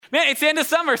Man, it's the end of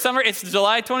summer. It's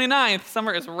July 29th.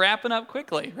 Summer is wrapping up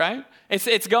quickly, right?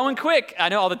 It's going quick. I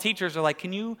know all the teachers are like,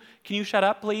 can you shut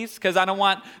up, please? Because I don't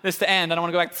want this to end. I don't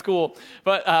want to go back to school.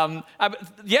 But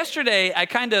yesterday, I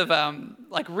kind of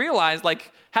realized,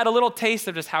 had a little taste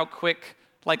of just how quick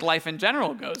life in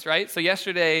general goes, right? So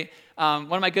yesterday,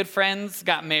 one of my good friends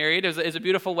got married. It was a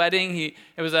beautiful wedding.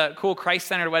 It was a cool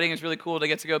Christ-centered wedding. It was really cool to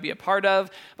get to go be a part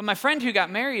of. But my friend who got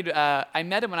married, I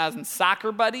met him when I was in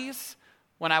soccer buddies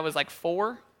when I was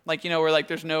 4. Where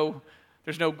there's no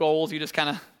goals. You just kind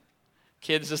of,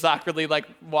 kids just awkwardly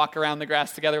walk around the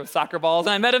grass together with soccer balls.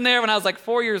 And I met him there when I was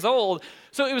 4 years old.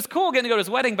 So it was cool getting to go to his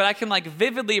wedding, but I can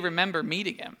vividly remember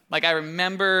meeting him. I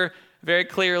remember very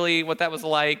clearly what that was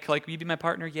like. Will you be my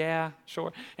partner? Yeah,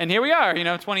 sure. And here we are,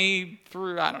 20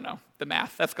 through, I don't know, the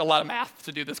math. That's a lot of math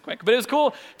to do this quick. But it was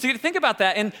cool to get to think about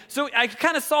that. And so I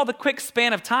kind of saw the quick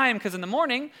span of time because in the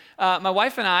morning, my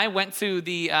wife and I went to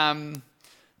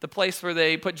the place where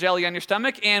they put jelly on your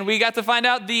stomach, and we got to find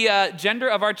out the gender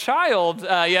of our child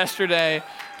yesterday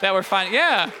that we're finding.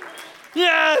 Yeah.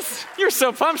 Yes! You're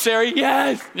so pumped, Sherry.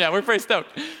 Yes! Yeah, we're pretty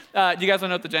stoked. Do you guys want to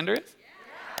know what the gender is?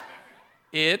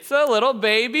 It's a little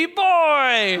baby boy.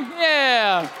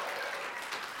 Yeah.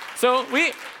 So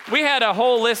we had a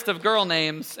whole list of girl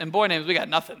names and boy names. We got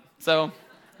nothing. So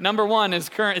number 1 is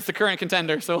it's the current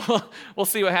contender. So we'll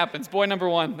see what happens. Boy number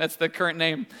 1, that's the current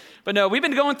name. But no, we've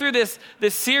been going through this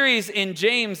series in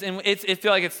James, and it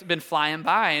feels like it's been flying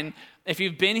by. And if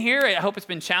you've been here, I hope it's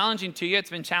been challenging to you. It's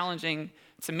been challenging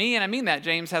to me, and I mean that.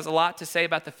 James has a lot to say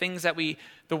about the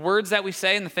words that we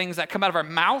say and the things that come out of our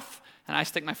mouth. And I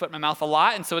stick my foot in my mouth a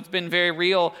lot, and so it's been very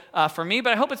real for me.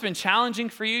 But I hope it's been challenging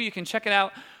for you. You can check it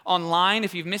out online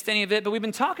if you've missed any of it. But we've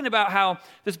been talking about how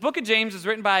this book of James is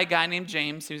written by a guy named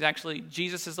James, who's actually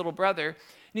Jesus' little brother.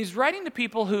 And he's writing to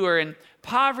people who are in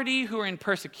poverty, who are in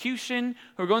persecution,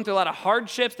 who are going through a lot of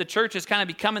hardships. The church is kind of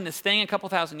becoming this thing a couple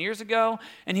thousand years ago.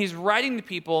 And he's writing to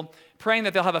people, praying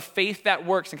that they'll have a faith that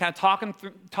works and kind of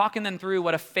talking them through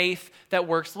what a faith that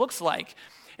works looks like.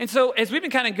 And so as we've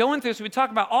been kind of going through this, we talk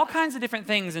about all kinds of different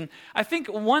things. And I think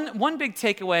one big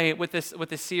takeaway with this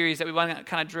series that we want to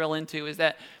kind of drill into is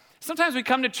that sometimes we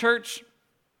come to church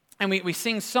and we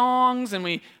sing songs and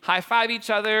we high-five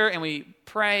each other and we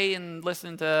pray and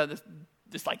listen to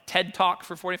this TED Talk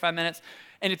for 45 minutes.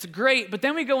 And it's great, but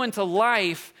then we go into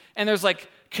life and there's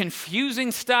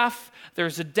confusing stuff,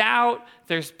 there's a doubt,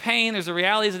 there's pain, there's the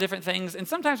realities of different things. And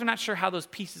sometimes we're not sure how those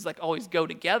pieces always go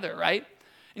together, right?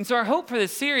 And so our hope for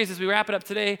this series as we wrap it up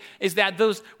today is that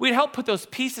we'd help put those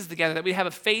pieces together, that we have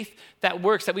a faith that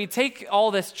works, that we take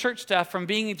all this church stuff from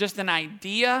being just an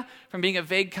idea, from being a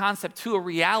vague concept to a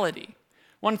reality. We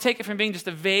want to take it from being just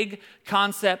a vague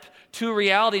concept to a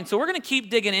reality. And so we're going to keep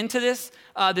digging into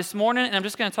this morning, and I'm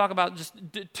just going to talk about just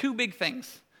 2 big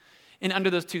things. And under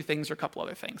those 2 things are a couple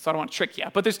other things, so I don't want to trick you.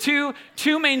 But there's two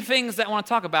main things that I want to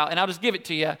talk about, and I'll just give it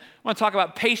to you. I want to talk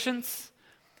about patience.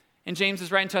 And James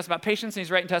is writing to us about patience, and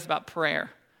he's writing to us about prayer,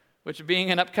 which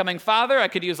being an upcoming father, I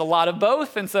could use a lot of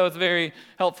both, and so it's very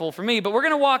helpful for me. But we're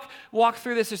going to walk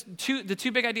through this. The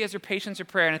 2 big ideas are patience or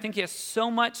prayer, and I think he has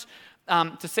so much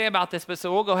to say about this, but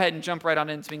so we'll go ahead and jump right on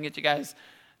in so we can get you guys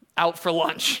out for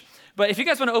lunch. But if you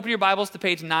guys want to open your Bibles to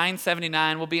page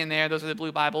 979, we'll be in there. Those are the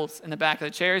blue Bibles in the back of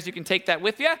the chairs. You can take that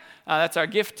with you. That's our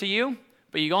gift to you,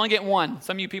 but you only get one.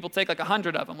 Some of you people take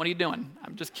 100 of them. What are you doing?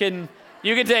 I'm just kidding.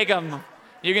 You can take them.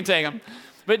 You can take them.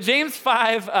 But James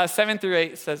 5, 7 through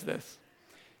 8 says this.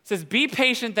 It says, "Be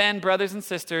patient then, brothers and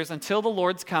sisters, until the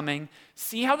Lord's coming.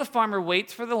 See how the farmer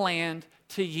waits for the land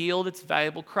to yield its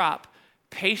valuable crop,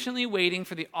 patiently waiting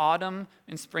for the autumn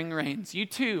and spring rains. You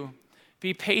too,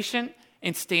 be patient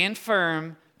and stand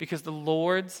firm, because the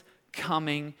Lord's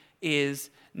coming is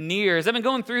near." As I've been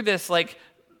going through this,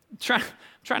 try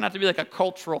not to be a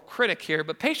cultural critic here,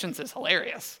 but patience is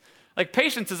hilarious.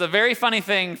 Patience is a very funny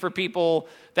thing for people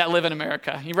that live in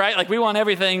America, right? We want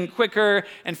everything quicker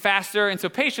and faster, and so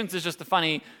patience is just a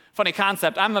funny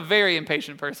concept. I'm a very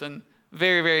impatient person,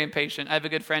 very, very impatient. I have a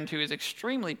good friend who is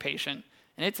extremely patient,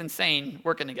 and it's insane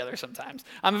working together sometimes.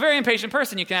 I'm a very impatient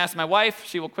person. You can ask my wife.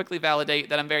 She will quickly validate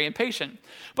that I'm very impatient.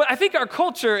 But I think our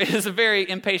culture is a very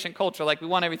impatient culture. We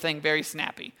want everything very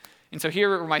snappy. And so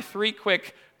here are my 3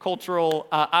 quick cultural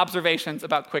observations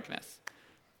about quickness.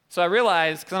 So I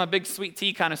realized, because I'm a big sweet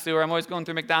tea connoisseur, I'm always going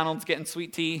through McDonald's getting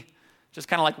sweet tea, just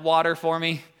kind of like water for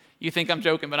me. You think I'm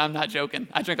joking, but I'm not joking.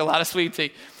 I drink a lot of sweet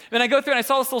tea. Then I go through and I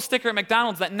saw this little sticker at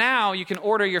McDonald's that now you can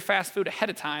order your fast food ahead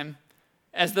of time.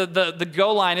 As the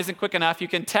go line isn't quick enough, you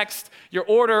can text your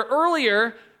order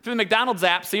earlier through the McDonald's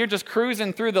app, so you're just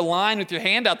cruising through the line with your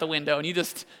hand out the window, and you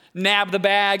just nab the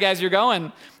bag as you're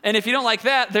going. And if you don't like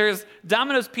that, there's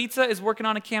Domino's Pizza is working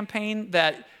on a campaign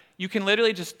that you can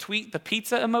literally just tweet the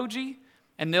pizza emoji,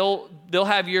 and they'll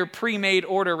have your pre-made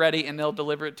order ready, and they'll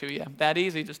deliver it to you. That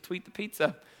easy, just tweet the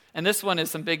pizza. And this one is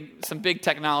some big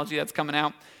technology that's coming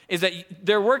out, is that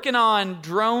they're working on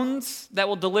drones that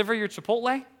will deliver your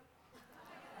Chipotle.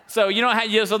 So you don't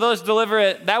have, so those deliver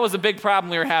it. That was a big problem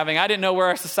we were having. I didn't know where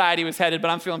our society was headed, but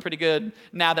I'm feeling pretty good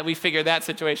now that we figured that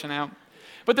situation out.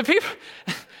 But the people,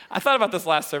 I thought about this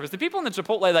last service. The people in the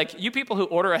Chipotle, like you people who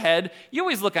order ahead, you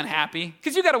always look unhappy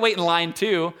because you got to wait in line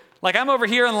too. Like I'm over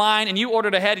here in line and you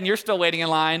ordered ahead and you're still waiting in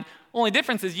line. Only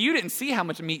difference is you didn't see how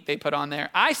much meat they put on there.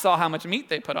 I saw how much meat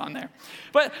they put on there.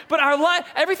 But our life,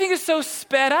 everything is so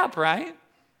sped up, right?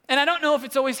 And I don't know if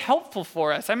it's always helpful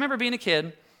for us. I remember being a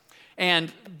kid,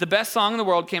 and the best song in the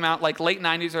world came out like late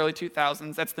 90s, early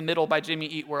 2000s. That's The Middle by Jimmy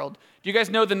Eat World. Do you guys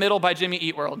know The Middle by Jimmy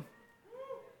Eat World?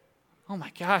 Oh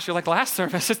my gosh, you're like last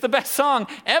service. It's the best song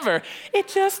ever. It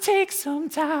just takes some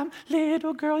time,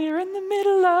 little girl, you're in the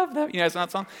middle of the... You guys know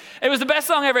that song? It was the best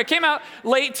song ever. It came out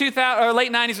late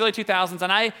 90s, early 2000s,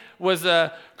 and I was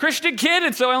a Christian kid,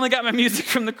 and so I only got my music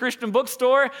from the Christian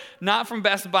bookstore, not from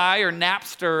Best Buy or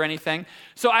Napster or anything.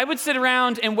 So I would sit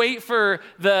around and wait for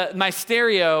my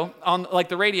stereo on like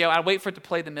the radio. I'd wait for it to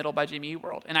play The Middle by Jimmy Eat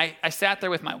World. And I sat there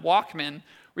with my Walkman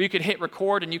where you could hit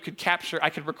record and you could capture, I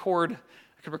could record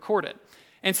it.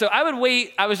 And so I would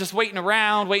wait. I was just waiting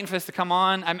around, waiting for this to come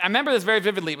on. I remember this very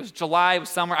vividly. It was July. It was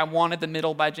summer. I wanted The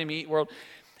Middle by Jimmy Eat World.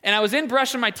 And I was in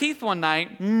brushing my teeth one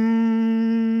night,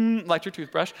 like your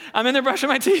toothbrush. I'm in there brushing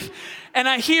my teeth, and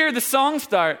I hear the song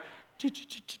start.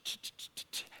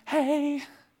 Hey,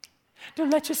 don't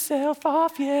let yourself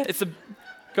off yet.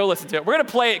 Go listen to it. We're going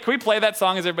to play it. Can we play that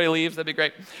song as everybody leaves? That'd be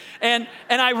great. And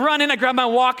I run in, I grab my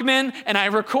Walkman, and I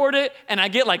record it, and I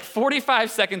get like 45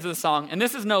 seconds of the song. And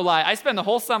this is no lie. I spend the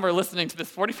whole summer listening to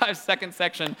this 45-second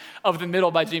section of The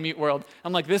Middle by Jimmy Eat World.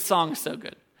 I'm like, this song is so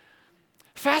good.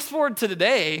 Fast forward to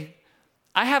today,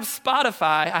 I have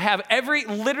Spotify. I have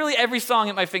literally every song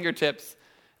at my fingertips.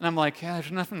 And I'm like, yeah,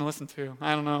 there's nothing to listen to.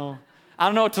 I don't know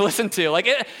what to listen to. Like,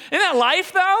 isn't that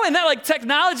life, though? Isn't that like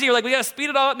technology? You're like, we got to speed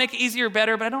it all up, make it easier,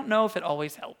 better, but I don't know if it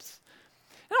always helps.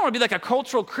 I don't want to be like a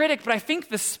cultural critic, but I think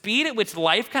the speed at which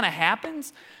life kind of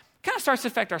happens kind of starts to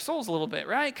affect our souls a little bit,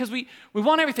 right? Because we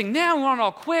want everything now, we want it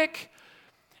all quick.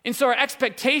 And so our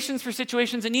expectations for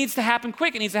situations, it needs to happen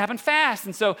quick, it needs to happen fast.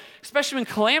 And so, especially when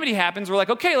calamity happens, we're like,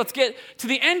 okay, let's get to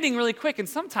the ending really quick. And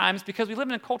sometimes, because we live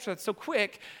in a culture that's so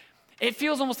quick, it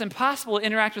feels almost impossible to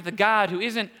interact with a God who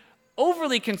isn't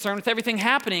overly concerned with everything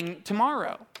happening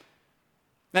tomorrow.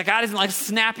 That God isn't like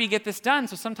snappy, get this done.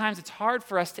 So sometimes it's hard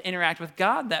for us to interact with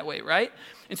God that way, right?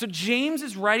 And so James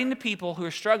is writing to people who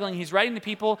are struggling. He's writing to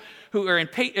people who are in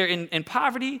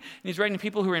poverty, and he's writing to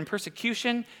people who are in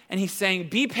persecution, and he's saying,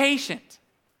 be patient.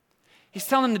 He's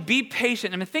telling them to be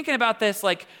patient. And I'm thinking about this,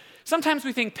 like sometimes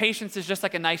we think patience is just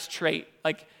like a nice trait.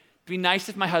 Like, it'd be nice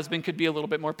if my husband could be a little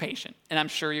bit more patient. And I'm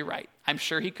sure you're right. I'm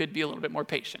sure he could be a little bit more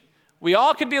patient. We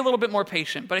all could be a little bit more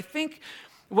patient, but I think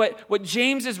what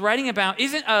James is writing about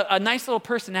isn't a nice little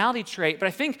personality trait, but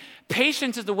I think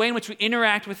patience is the way in which we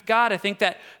interact with God. I think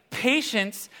that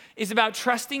patience is about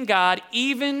trusting God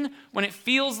even when it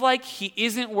feels like he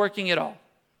isn't working at all.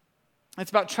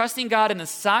 It's about trusting God in the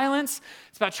silence.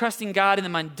 It's about trusting God in the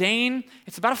mundane.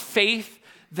 It's about a faith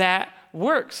that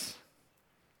works.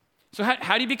 So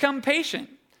how do you become patient?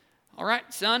 All right,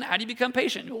 son, how do you become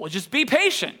patient? Well, just be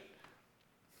patient.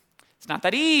 It's not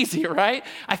that easy, right?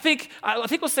 I think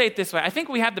we'll say it this way. I think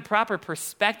we have the proper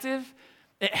perspective.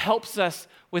 It helps us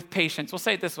with patience. We'll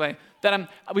say it this way, that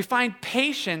we find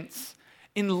patience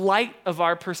in light of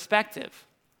our perspective.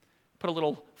 Put a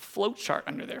little flow chart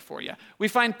under there for you. We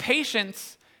find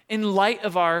patience in light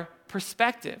of our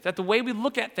perspective, that the way we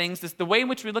look at things, the way in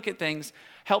which we look at things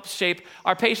helps shape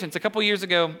our patience. A couple years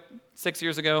ago, 6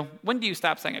 years ago, when do you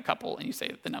stop saying a couple and you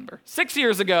say the number? 6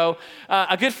 years ago,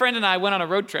 a good friend and I went on a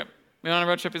road trip. We went on a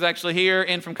road trip. He's actually here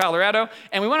in from Colorado.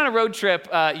 And we went on a road trip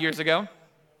years ago.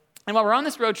 And while we're on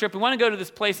this road trip, we want to go to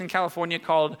this place in California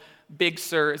called Big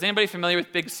Sur. Is anybody familiar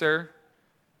with Big Sur?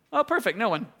 Oh, perfect. No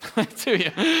one. To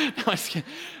you. No, I'm just kidding.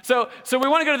 So we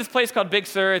want to go to this place called Big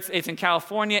Sur. It's in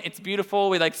California. It's beautiful.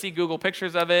 We see Google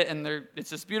pictures of it, and it's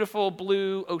this beautiful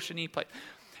blue ocean-y place.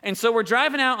 And so we're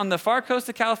driving out on the far coast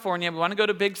of California. We want to go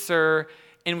to Big Sur,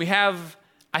 and we have,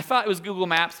 I thought it was Google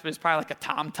Maps, but it's probably like a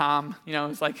TomTom.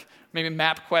 It's like maybe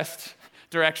MapQuest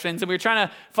directions. And we were trying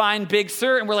to find Big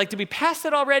Sur, and we're like, did we pass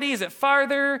it already? Is it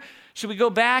farther? Should we go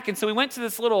back? And so we went to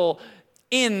this little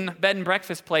inn, bed and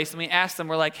breakfast place, and we asked them,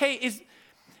 we're like, hey,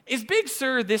 is Big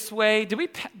Sur this way? Do we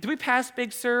pass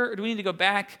Big Sur, or do we need to go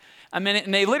back a minute?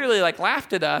 And they literally like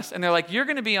laughed at us, and they're like, you're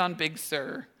going to be on Big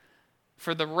Sur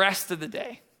for the rest of the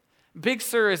day. Big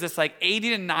Sur is this like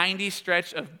 80 to 90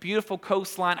 stretch of beautiful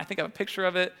coastline. I think I have a picture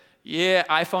of it. Yeah,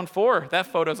 iPhone 4. That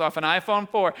photo's off an iPhone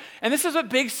 4. And this is what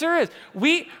Big Sur is.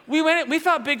 We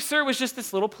thought Big Sur was just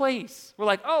this little place. We're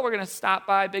like, oh, we're going to stop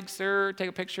by Big Sur, take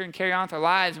a picture, and carry on with our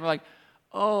lives. And we're like,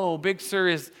 oh, Big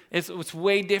Sur it's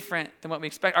way different than what we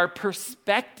expect. Our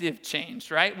perspective changed,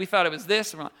 right? We thought it was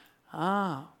this, and we're like,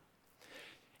 oh.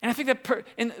 And I think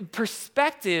that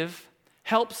perspective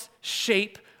helps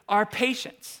shape our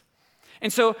patience.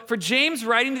 And so for James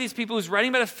writing to these people who's writing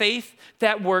about a faith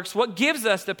that works, what gives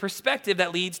us the perspective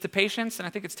that leads to patience? And I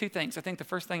think it's two things. I think the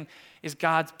first thing is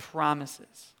God's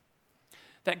promises.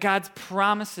 That God's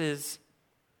promises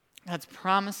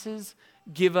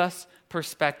give us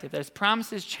perspective. That his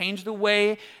promises change the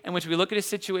way in which we look at a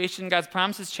situation. God's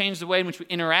promises change the way in which we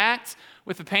interact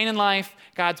with the pain in life.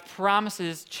 God's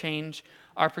promises change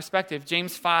our perspective.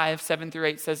 James 5,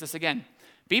 7-8 says this again.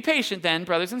 Be patient then,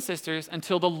 brothers and sisters,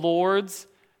 until the Lord's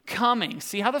coming.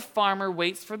 See how the farmer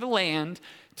waits for the land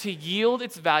to yield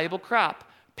its valuable crop,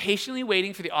 patiently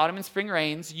waiting for the autumn and spring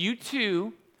rains. You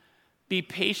too, be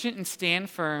patient and stand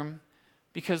firm,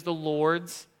 because the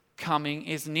Lord's coming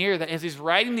is near. That as he's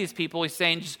writing these people, he's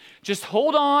saying, just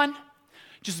hold on,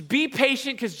 just be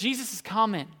patient, because Jesus is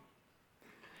coming.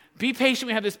 Be patient.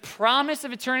 We have this promise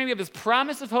of eternity. We have this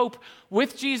promise of hope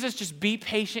with Jesus. Just be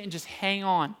patient and just hang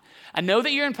on. I know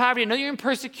that you're in poverty. I know you're in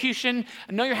persecution.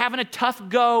 I know you're having a tough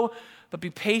go, but be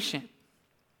patient.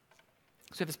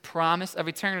 So we have this promise of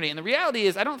eternity. And the reality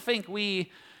is, I don't think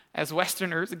we, as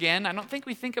Westerners, again, I don't think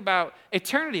we think about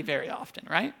eternity very often,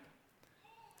 right?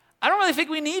 I don't really think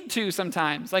we need to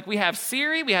sometimes. Like we have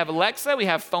Siri, we have Alexa, we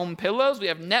have foam pillows, we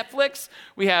have Netflix,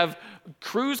 we have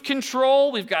cruise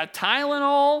control, we've got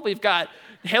Tylenol, we've got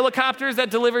helicopters that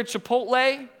deliver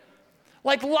Chipotle.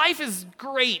 Like life is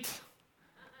great.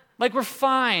 Like we're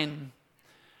fine.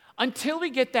 Until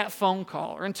we get that phone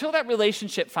call, or until that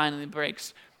relationship finally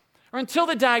breaks, or until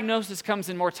the diagnosis comes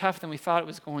in more tough than we thought it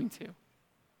was going to,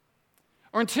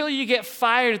 or until you get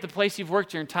fired at the place you've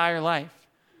worked your entire life,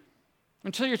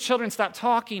 until your children stop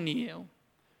talking to you,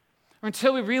 or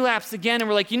until we relapse again and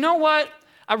we're like, you know what?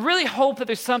 I really hope that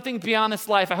there's something beyond this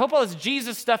life. I hope all this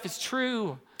Jesus stuff is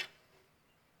true.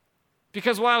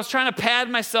 Because while I was trying to pad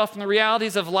myself from the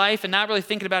realities of life and not really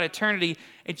thinking about eternity,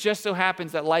 it just so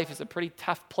happens that life is a pretty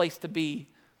tough place to be.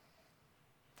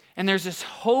 And there's this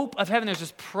hope of heaven. There's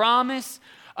this promise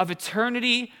of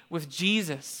eternity with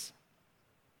Jesus.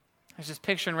 There's this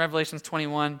picture in Revelation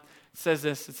 21. It says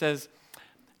this. It says,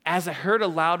 as I heard a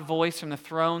loud voice from the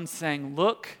throne saying,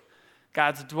 look,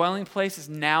 God's dwelling place is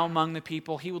now among the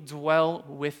people. He will dwell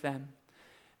with them.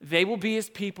 They will be his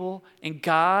people, and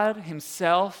God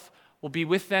himself will be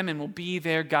with them and will be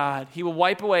their God. He will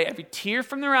wipe away every tear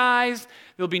from their eyes.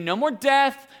 There will be no more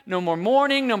death, no more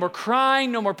mourning, no more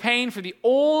crying, no more pain, for the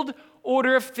old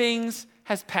order of things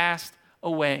has passed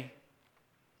away.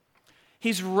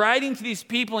 He's writing to these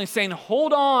people and he's saying,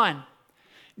 hold on.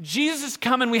 Jesus is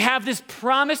coming. We have this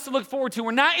promise to look forward to.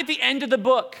 We're not at the end of the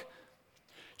book.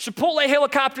 Chipotle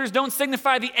helicopters don't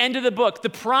signify the end of the book.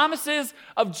 The promises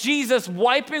of Jesus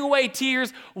wiping away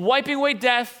tears, wiping away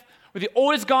death, where the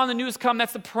old is gone, the new has come.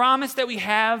 That's the promise that we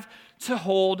have to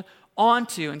hold on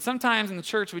to. And sometimes in the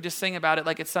church, we just sing about it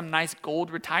like it's some nice gold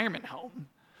retirement home.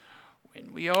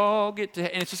 When we all get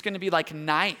to, and it's just going to be like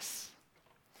nice.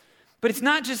 But it's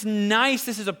not just nice.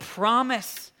 This is a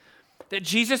promise that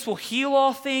Jesus will heal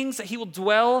all things, that he will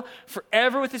dwell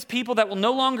forever with his people, that will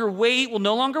no longer wait, will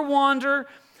no longer wander,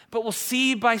 but will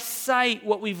see by sight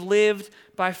what we've lived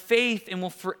by faith, and will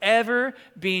forever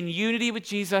be in unity with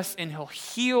Jesus, and he'll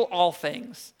heal all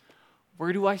things.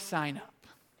 Where do I sign up?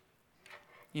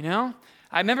 You know,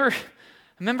 I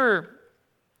remember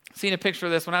seeing a picture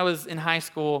of this when I was in high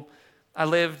school. I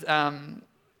lived in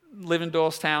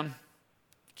Doylestown.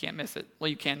 Can't miss it. Well,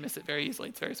 you can miss it very easily.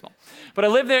 It's very small. But I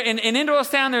lived there. In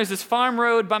Doylestown, there's this farm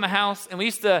road by my house, and we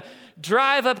used to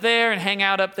drive up there and hang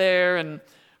out up there and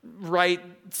write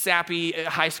sappy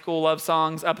high school love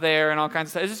songs up there and all kinds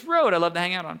of stuff. It's this road I love to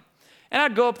hang out on. And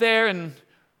I'd go up there and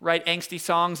write angsty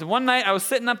songs. And one night I was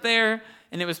sitting up there,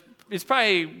 and it's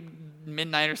probably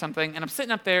midnight or something, and I'm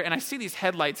sitting up there, and I see these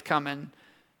headlights coming,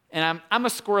 and I'm a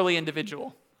squirrely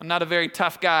individual. I'm not a very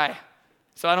tough guy.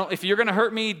 So if you're going to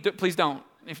hurt me, please don't.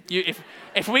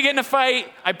 If we get in a fight,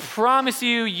 I promise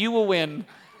you will win.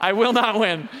 I will not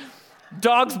win.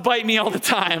 Dogs bite me all the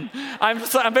time. I'm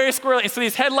very squirrely. And so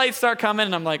these headlights start coming,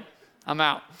 and I'm like, I'm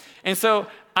out. And so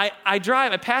I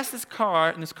pass this car,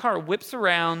 and this car whips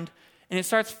around and it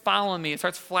starts following me. It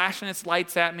starts flashing its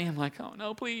lights at me. I'm like, oh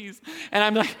no, please. And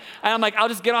I'm like, I'll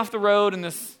just get off the road, and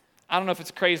I don't know if it's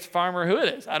a crazed farmer or who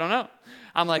it is. I don't know.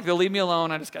 I'm like, they'll leave me alone.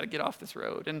 I just got to get off this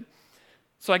road. And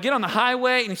so I get on the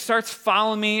highway, and he starts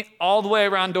following me all the way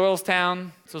around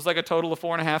Doylestown. So it's like a total of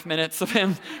 4.5 minutes of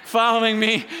him following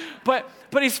me. But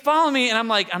he's following me, and I'm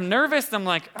like, I'm nervous. And I'm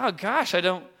like, oh gosh, I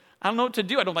don't know what to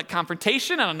do. I don't like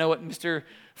confrontation. I don't know what Mr.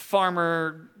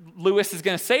 Farmer Lewis is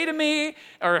going to say to me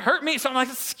or hurt me. So I'm like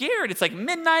scared. It's like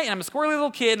midnight, and I'm a squirrely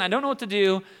little kid, and I don't know what to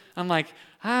do. I'm like,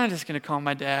 I'm just going to call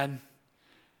my dad.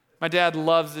 My dad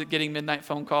loves getting midnight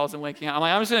phone calls and waking up. I'm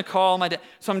like, I'm just going to call my dad.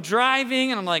 So I'm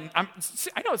driving, and I'm like, I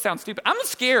know it sounds stupid. I'm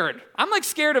scared. I'm like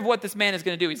scared of what this man is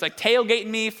going to do. He's like tailgating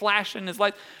me, flashing his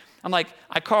lights. I'm like,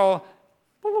 I call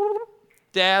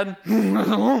Dad.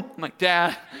 I'm like,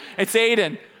 Dad, it's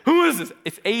Aiden. Who is this?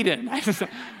 It's Aiden.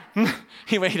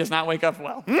 He does not wake up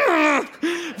well.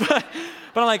 But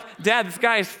I'm like, Dad, this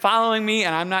guy is following me,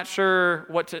 and I'm not sure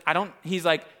what to, he's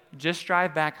like, just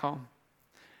drive back home.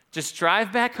 Just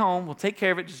drive back home. We'll take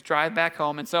care of it. Just drive back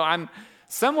home. And so I'm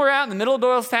somewhere out in the middle of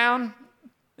Doylestown.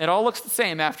 It all looks the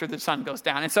same after the sun goes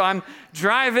down. And so I'm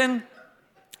driving,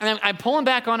 and I'm pulling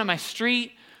back onto my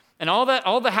street, and all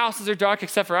the houses are dark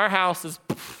except for our house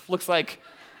looks like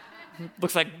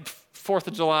 4th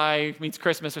of July meets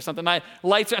Christmas or something. My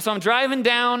lights are, so I'm driving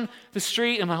down the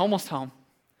street, and I'm almost home.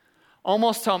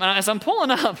 Almost home. And as I'm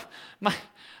pulling up,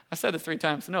 I said this 3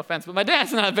 times, so no offense, but my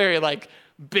dad's not a very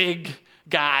big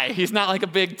guy. He's not like a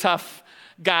big, tough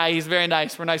guy. He's very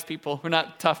nice. We're nice people. We're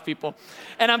not tough people.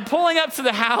 And I'm pulling up to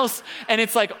the house, and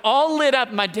it's all lit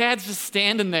up. My dad's just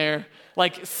standing there,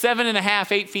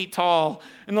 7.5, 8 feet tall.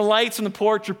 And the lights on the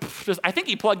porch are I think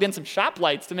he plugged in some shop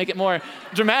lights to make it more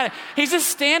dramatic. He's just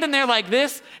standing there like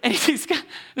this, and this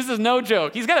is no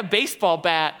joke. He's got a baseball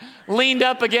bat leaned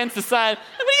up against the side.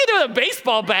 What are you doing with a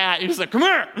baseball bat? He's just like, come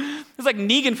here. It's like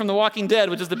Negan from The Walking Dead,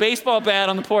 which is the baseball bat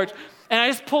on the porch. And I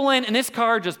just pull in, and this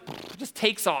car just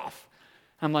takes off.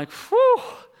 I'm like, whew.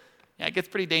 Yeah, it gets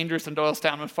pretty dangerous in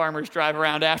Doylestown when farmers drive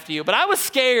around after you. But I was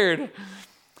scared.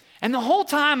 And the whole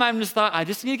time, I just thought, I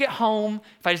just need to get home.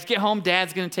 If I just get home,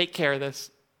 Dad's going to take care of this.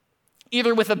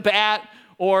 Either with a bat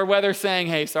or whether saying,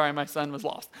 hey, sorry, my son was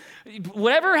lost.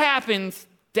 Whatever happens,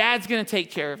 Dad's going to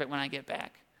take care of it when I get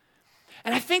back.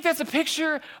 And I think that's a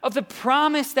picture of the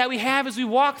promise that we have as we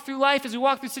walk through life, as we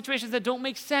walk through situations that don't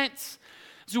make sense.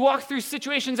 As we walk through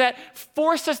situations that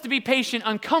force us to be patient,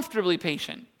 uncomfortably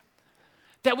patient.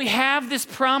 That we have this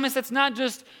promise that's not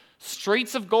just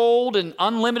streets of gold and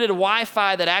unlimited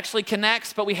Wi-Fi that actually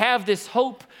connects, but we have this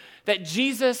hope that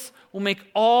Jesus will make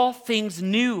all things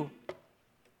new.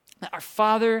 That our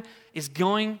Father is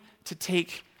going to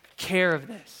take care of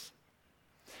this.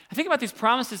 I think about these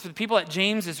promises for the people that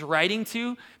James is writing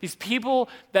to, these people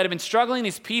that have been struggling,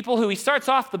 these people who he starts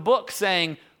off the book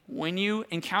saying, when you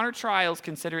encounter trials,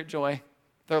 consider it joy.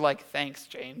 They're like, thanks,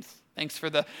 James. Thanks for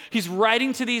He's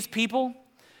writing to these people.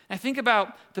 And I think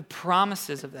about the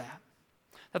promises of that.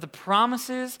 That the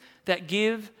promises that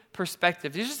give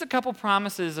perspective. There's just a couple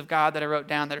promises of God that I wrote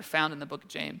down that are found in the book of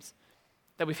James.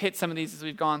 That we've hit some of these as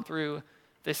we've gone through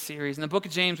this series. In the book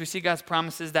of James, we see God's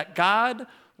promises that God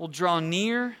will draw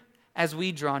near as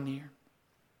we draw near.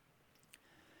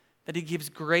 That he gives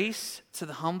grace to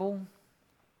the humble.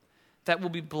 That we'll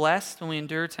be blessed when we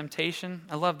endure temptation.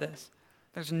 I love this.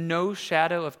 There's no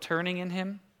shadow of turning in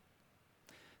him.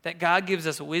 That God gives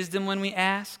us wisdom when we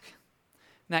ask.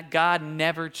 And that God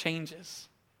never changes.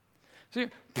 So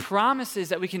promises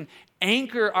that we can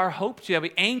anchor our hope to, that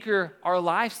we anchor our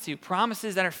lives to.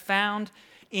 Promises that are found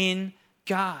in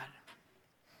God.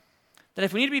 That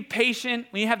if we need to be patient,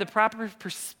 we need to have the proper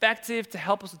perspective to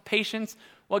help us with patience.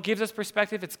 What gives us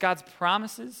perspective? It's God's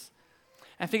promises.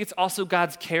 I think it's also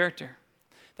God's character.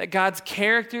 That God's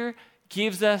character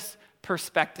gives us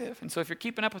perspective. And so if you're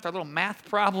keeping up with our little math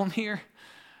problem here,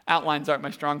 outlines aren't my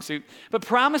strong suit, but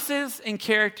promises and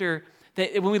character,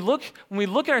 that when we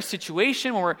look at our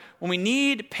situation, when we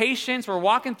need patience, we're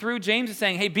walking through, James is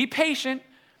saying, hey, be patient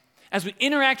as we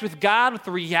interact with God, with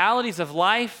the realities of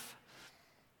life.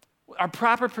 Our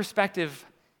proper perspective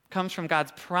comes from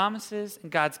God's promises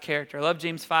and God's character. I love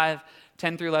James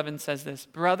 5:10-11 says this,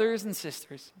 brothers and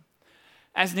sisters,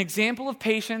 as an example of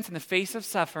patience in the face of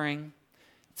suffering,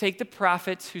 take the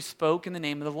prophets who spoke in the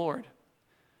name of the Lord.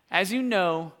 As you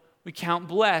know, we count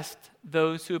blessed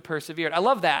those who have persevered. I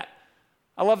love that.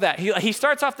 He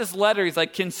starts off this letter, he's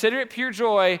like, consider it pure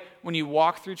joy when you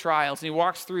walk through trials. And he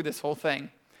walks through this whole thing. And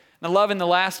I love in the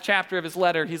last chapter of his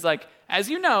letter, he's like, as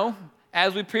you know,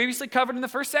 as we previously covered in the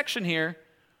first section here,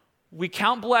 we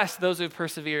count blessed those who have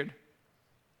persevered.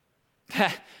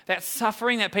 that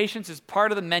suffering, that patience is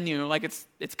part of the menu, like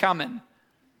it's coming.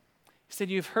 He said,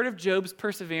 you've heard of Job's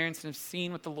perseverance and have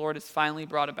seen what the Lord has finally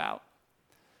brought about.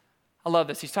 I love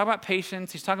this. He's talking about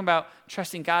patience. He's talking about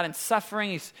trusting God and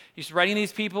suffering. He's writing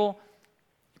these people.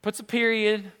 He puts a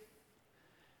period. And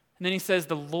then he says,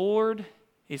 the Lord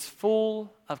is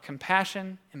full of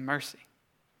compassion and mercy.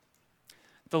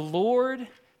 The Lord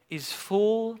is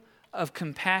full of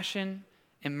compassion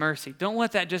and mercy. Don't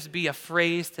let that just be a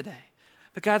phrase today.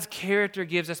 But God's character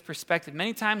gives us perspective.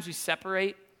 Many times we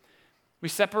separate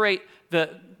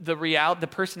the reality, the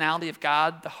personality of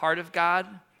God, the heart of God,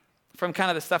 from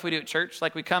kind of the stuff we do at church.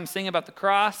 Like we come sing about the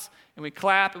cross, and we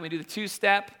clap, and we do the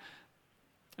two-step.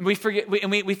 And we forget,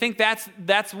 we think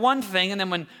that's one thing. And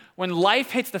then when life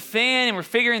hits the fan and we're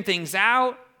figuring things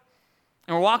out,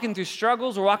 and we're walking through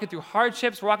struggles, we're walking through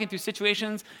hardships, we're walking through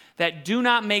situations that do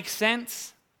not make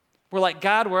sense, we're like,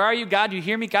 God, where are you? God, do you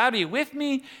hear me? God, are you with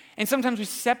me? And sometimes we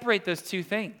separate those two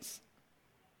things.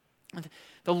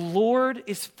 The Lord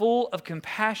is full of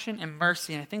compassion and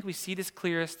mercy, and I think we see this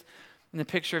clearest in the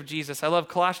picture of Jesus. I love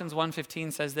Colossians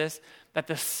 1:15 says this, that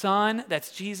the Son,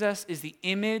 that's Jesus, is the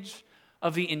image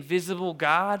of the invisible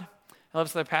God. I love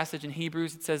this other passage in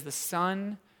Hebrews. It says the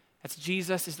Son, that's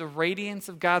Jesus, is the radiance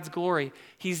of God's glory.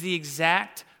 He's the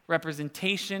exact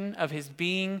representation of his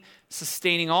being,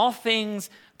 sustaining all things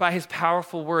by his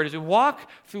powerful word. As we walk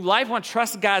through life, we want to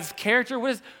trust God's character.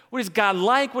 What is God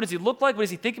like? What does he look like? What does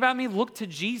he think about me? Look to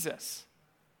Jesus.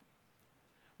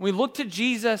 We look to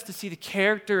Jesus to see the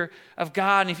character of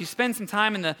God. And if you spend some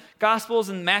time in the Gospels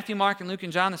in Matthew, Mark, and Luke,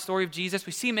 and John, the story of Jesus,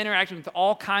 we see him interacting with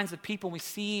all kinds of people. We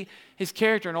see his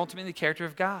character and ultimately the character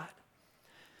of God.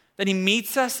 That he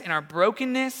meets us in our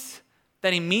brokenness,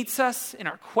 that he meets us in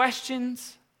our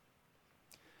questions,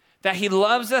 that he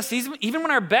loves us even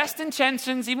when our best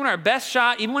intentions, even when our best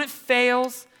shot, even when it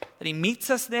fails, that he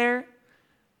meets us there,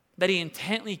 that he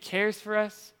intently cares for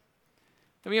us,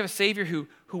 that we have a Savior who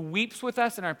weeps with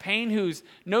us in our pain, who's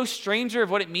no stranger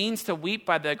of what it means to weep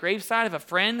by the graveside of a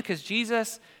friend because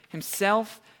Jesus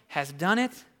himself has done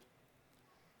it.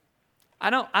 I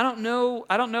don't know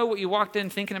what you walked in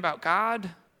thinking about God,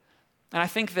 and I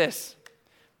think this,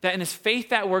 that in this faith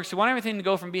that works, we want everything to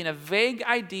go from being a vague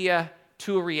idea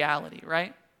to a reality,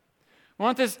 right? We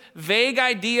want this vague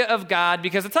idea of God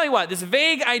because I'll tell you what, this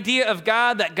vague idea of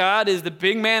God, that God is the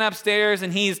big man upstairs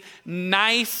and he's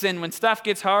nice and when stuff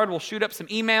gets hard, we'll shoot up some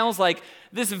emails. Like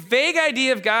this vague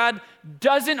idea of God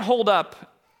doesn't hold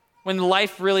up when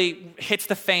life really hits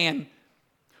the fan.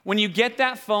 When you get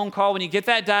that phone call, when you get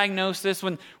that diagnosis,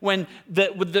 when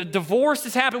the divorce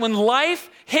has happened, when life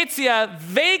hits you,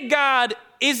 vague God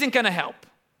isn't going to help.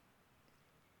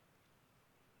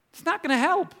 It's not going to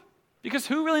help because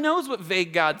who really knows what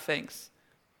vague God thinks?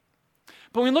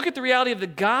 But when we look at the reality of the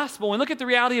gospel, when we look at the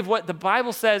reality of what the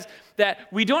Bible says, that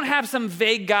we don't have some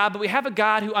vague God, but we have a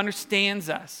God who understands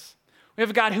us. We have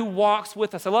a God who walks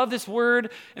with us. I love this word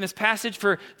in this passage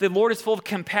for the Lord is full of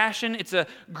compassion. It's a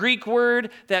Greek word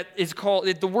that is called,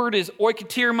 the word is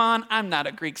oikotirmon. I'm not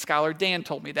a Greek scholar. Dan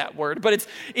told me that word. But it's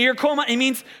eirkomon. It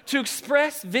means to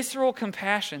express visceral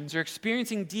compassions or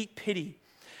experiencing deep pity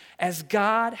as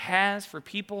God has for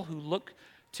people who look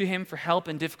to him for help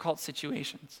in difficult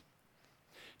situations.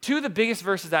 Two of the biggest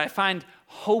verses that I find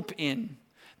hope in,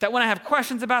 that when I have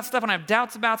questions about stuff, when I have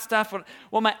doubts about stuff,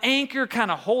 what my anchor kind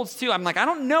of holds to, I'm like, I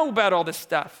don't know about all this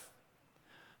stuff.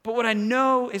 But what I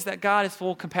know is that God is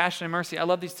full of compassion and mercy. I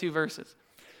love these two verses.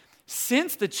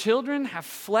 Since the children have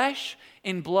flesh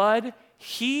and blood,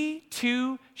 he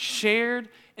too shared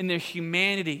in their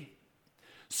humanity,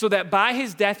 so that by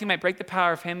his death he might break the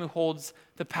power of him who holds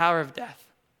the power of death.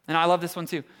 And I love this one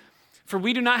too. For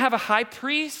we do not have a high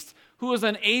priest who is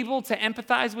unable to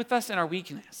empathize with us in our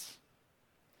weakness,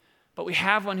 but we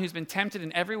have one who's been tempted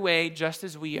in every way just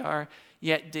as we are,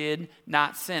 yet did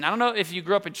not sin. I don't know if you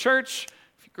grew up in church,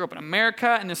 if you grew up in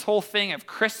America, and this whole thing of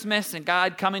Christmas and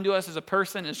God coming to us as a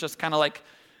person is just kind of like,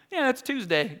 yeah, it's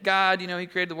Tuesday. God, he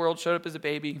created the world, showed up as a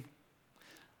baby.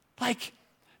 Like,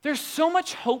 there's so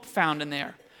much hope found in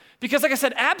there. Because like I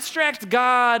said, abstract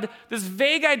God, this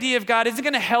vague idea of God isn't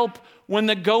going to help when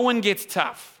the going gets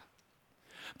tough.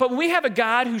 But when we have a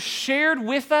God who shared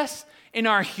with us in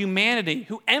our humanity,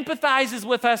 who empathizes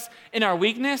with us in our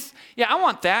weakness, yeah, I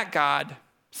want that God.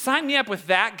 Sign me up with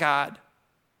that God.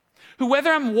 Who,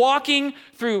 whether I'm walking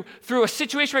through a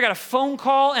situation where I got a phone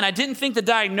call and I didn't think the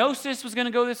diagnosis was going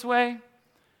to go this way,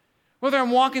 Whether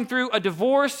I'm walking through a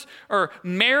divorce or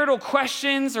marital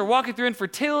questions or walking through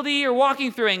infertility or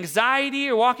walking through anxiety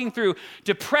or walking through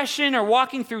depression or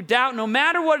walking through doubt, no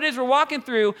matter what it is we're walking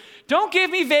through, don't give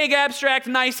me vague, abstract,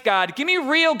 nice God. Give me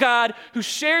real God who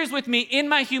shares with me in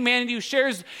my humanity, who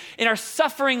shares in our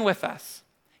suffering with us.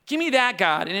 Give me that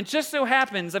God. And it just so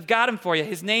happens I've got him for you.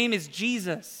 His name is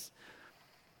Jesus.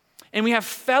 And we have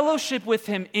fellowship with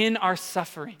him in our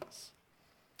sufferings.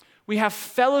 We have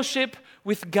fellowship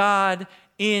with God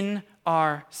in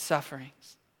our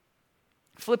sufferings.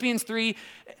 Philippians 3,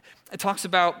 it talks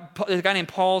about a guy named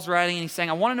Paul's writing, and he's saying,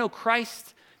 I want to know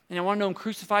Christ, and I want to know him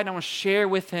crucified, and I want to share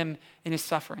with him in his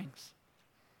sufferings.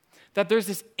 That there's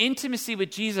this intimacy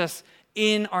with Jesus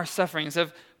in our sufferings.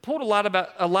 I've pulled a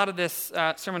lot of this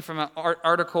sermon from an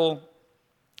article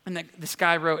and that this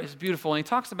guy wrote. It's beautiful, and he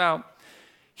talks about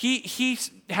he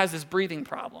has this breathing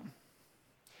problem.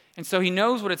 And so he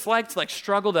knows what it's like to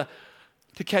struggle to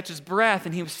catch his breath.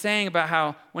 And he was saying about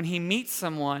how when he meets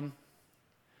someone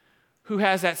who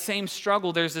has that same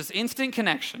struggle, there's this instant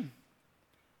connection.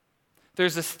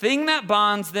 There's this thing that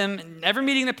bonds them, never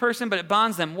meeting the person, but it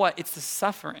bonds them. What? It's the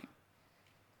suffering.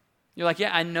 You're like,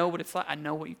 yeah, I know what it's like. I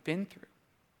know what you've been through.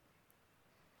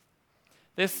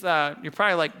 This, you're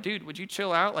probably like, dude, would you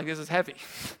chill out? Like, this is heavy.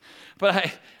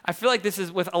 But I feel like this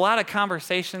is with a lot of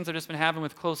conversations I've just been having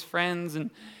with close friends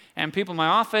and people in my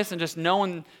office and just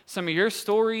knowing some of your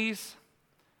stories.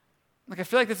 Like, I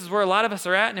feel like this is where a lot of us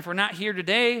are at, and if we're not here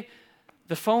today,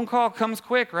 the phone call comes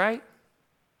quick, right?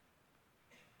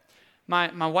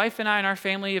 My wife and I and our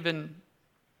family have been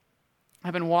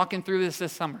walking through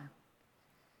this summer.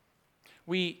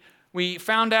 We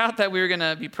found out that we were going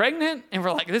to be pregnant, and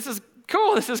we're like, this is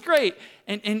cool, this is great.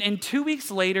 And 2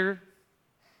 weeks later,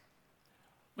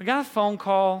 we got a phone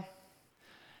call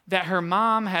that her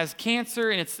mom has cancer,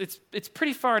 and it's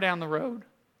pretty far down the road.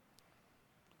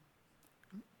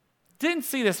 Didn't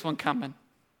see this one coming.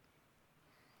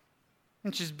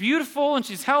 And she's beautiful, and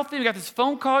she's healthy. We got this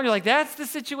phone call. You're like, that's the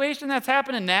situation that's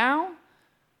happening now?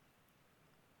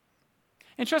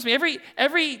 And trust me,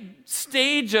 every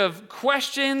stage of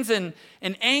questions and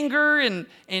anger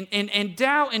and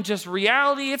doubt and just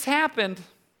reality, it's happened.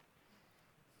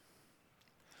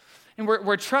 And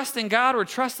we're trusting God. We're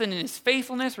trusting in his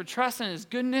faithfulness. We're trusting in his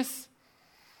goodness.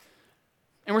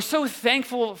 And we're so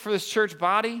thankful for this church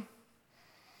body.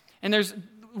 And there's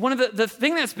one of the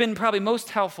thing that's been probably most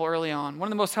helpful early on, one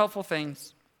of the most helpful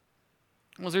things,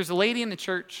 was there's a lady in the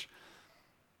church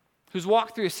who's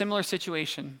walked through a similar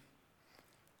situation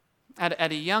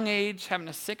at a young age, having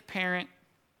a sick parent.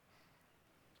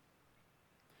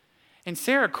 And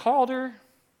Sarah called her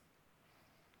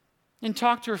and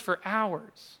talked to her for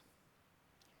hours.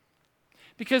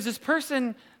 Because this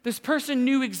person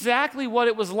knew exactly what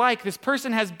it was like. This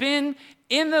person has been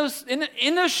in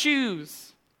those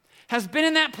shoes, has been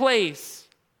in that place,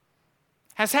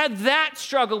 has had that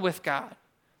struggle with God.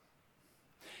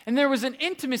 And there was an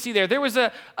intimacy there. There was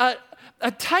a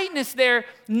tightness there,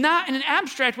 not in an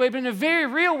abstract way, but in a very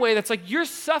real way that's like, you're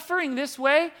suffering this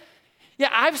way? Yeah,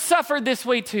 I've suffered this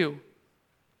way too.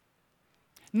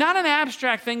 Not an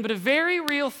abstract thing, but a very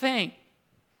real thing.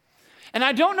 And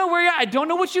I don't know where you're at. I don't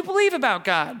know what you believe about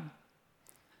God.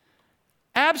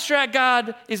 Abstract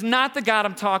God is not the God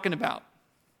I'm talking about.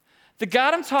 The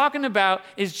God I'm talking about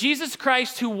is Jesus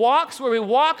Christ, who walks where we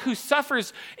walk, who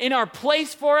suffers in our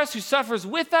place for us, who suffers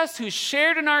with us, who's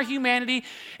shared in our humanity,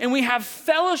 and we have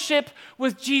fellowship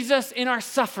with Jesus in our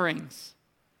sufferings.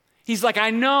 He's like, I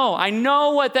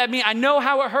know what that means. I know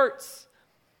how it hurts.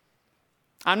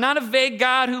 I'm not a vague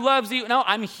God who loves you. No,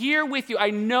 I'm here with you.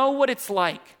 I know what it's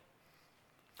like.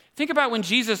 Think about when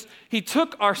Jesus, he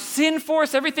took our sin for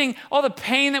us, everything, all the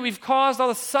pain that we've caused, all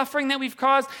the suffering that we've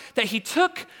caused, that he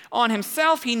took on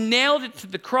himself. He nailed it to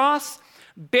the cross,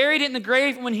 buried it in the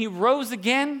grave. When he rose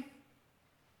again,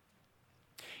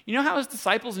 you know how his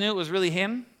disciples knew it was really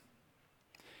him?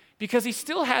 Because he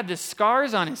still had the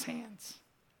scars on his hands.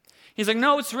 He's like,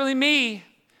 no, it's really me.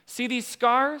 See these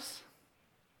scars?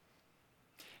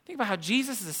 Think about how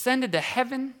Jesus has ascended to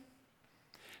heaven,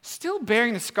 still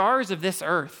bearing the scars of this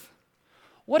earth.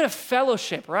 What a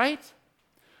fellowship, right?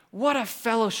 What a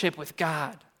fellowship with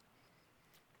God.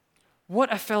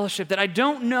 What a fellowship that I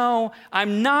don't know,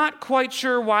 I'm not quite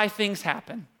sure why things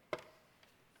happen.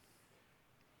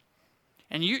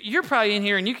 And you're probably in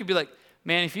here and you could be like,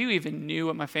 man, if you even knew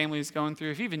what my family is going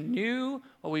through, if you even knew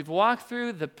what we've walked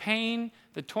through, the pain,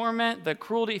 the torment, the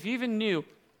cruelty, if you even knew,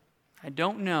 I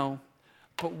don't know.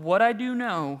 But what I do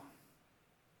know,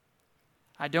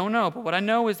 but what I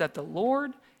know is that the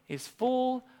Lord is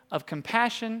full of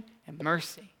compassion and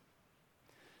mercy.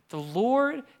 The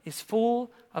Lord is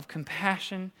full of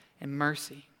compassion and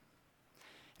mercy.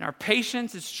 And our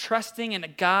patience is trusting in a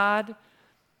God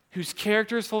whose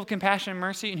character is full of compassion and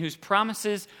mercy and whose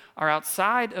promises are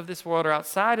outside of this world or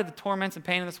outside of the torments and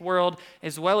pain of this world,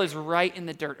 as well as right in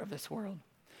the dirt of this world.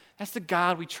 That's the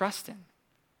God we trust in.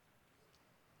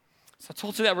 So I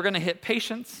told you that we're going to hit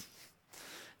patience,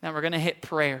 that we're going to hit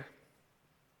prayer.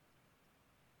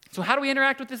 So how do we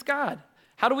interact with this God?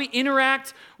 How do we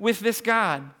interact with this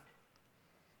God?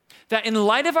 That in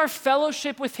light of our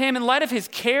fellowship with him, in light of his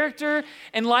character,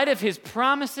 in light of his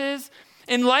promises,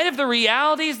 in light of the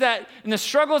realities that and the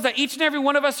struggles that each and every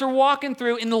one of us are walking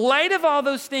through, in light of all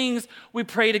those things, we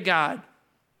pray to God.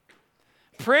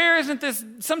 Prayer isn't this,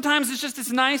 sometimes it's just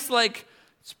this nice, like,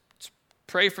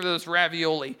 pray for those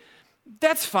ravioli.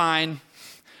 That's fine.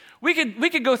 We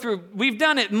could go through, we've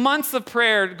done it, months of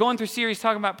prayer, going through series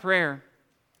talking about prayer.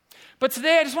 But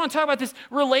today I just want to talk about this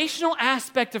relational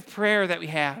aspect of prayer that we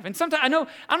have. And sometimes, I don't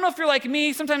know if you're like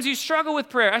me, sometimes you struggle with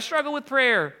prayer. I struggle with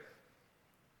prayer.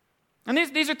 And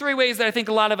these are three ways that I think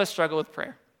a lot of us struggle with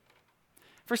prayer.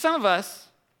 For some of us,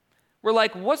 we're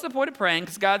like, what's the point of praying?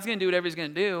 Because God's going to do whatever he's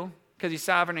going to do because he's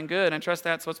sovereign and good. And I trust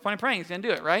that. So what's the point of praying? He's going to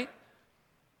do it, right?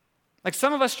 Like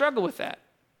some of us struggle with that.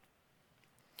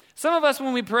 Some of us,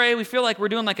 when we pray, we feel like we're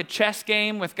doing like a chess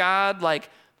game with God. Like,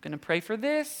 I'm going to pray for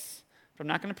this, but I'm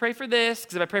not going to pray for this.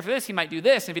 Because if I pray for this, he might do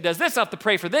this. And if he does this, I'll have to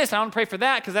pray for this. I don't want to pray for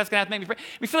that because that's going to have to make me pray.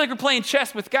 We feel like we're playing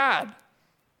chess with God.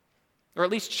 Or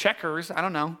at least checkers. I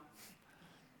don't know.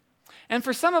 And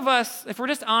for some of us, if we're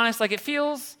just honest, like it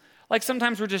feels like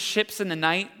sometimes we're just ships in the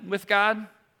night with God.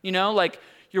 You know, like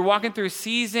you're walking through a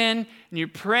season and you're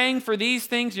praying for these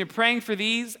things, and you're praying for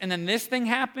these, and then this thing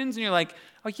happens and you're like,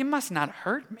 oh, you must not have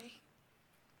heard me.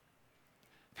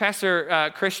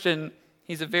 Pastor Christian,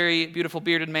 he's a very beautiful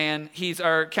bearded man. He's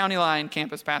our County Line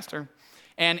campus pastor.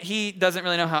 And he doesn't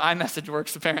really know how iMessage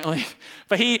works apparently.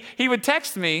 But he would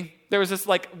text me. There was this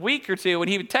like week or two when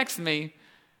he would text me,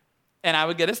 and I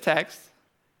would get his text,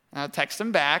 and I would text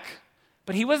him back,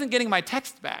 but he wasn't getting my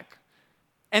text back.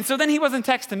 And so then he wasn't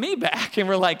texting me back, and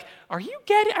we're like, are you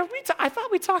getting, I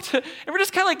thought we talked to, and we're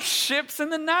just kind of like ships in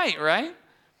the night, right?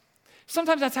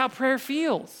 Sometimes that's how prayer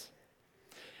feels.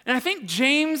 And I think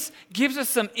James gives us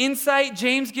some insight.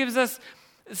 James gives us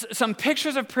some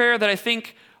pictures of prayer that I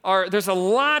think there's a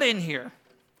lot in here.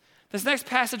 This next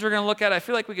passage we're going to look at, I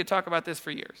feel like we could talk about this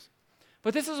for years.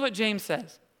 But this is what James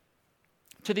says.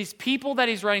 To these people that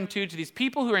he's writing to these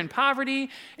people who are in poverty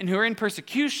and who are in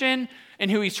persecution and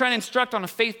who he's trying to instruct on a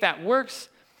faith that works,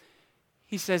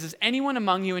 he says, is anyone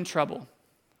among you in trouble?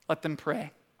 Let them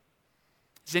pray.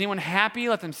 Is anyone happy?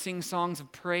 Let them sing songs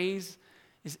of praise.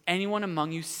 Is anyone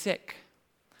among you sick?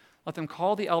 Let them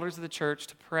call the elders of the church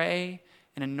to pray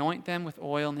and anoint them with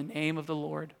oil in the name of the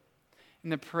Lord.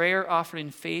 And the prayer offered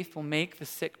in faith will make the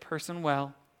sick person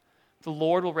well. The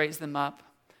Lord will raise them up.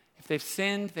 If they've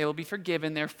sinned, they will be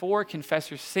forgiven. Therefore, confess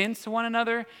your sins to one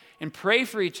another and pray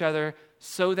for each other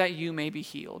so that you may be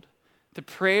healed. The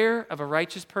prayer of a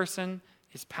righteous person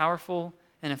is powerful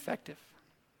and effective.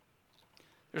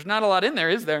 There's not a lot in there,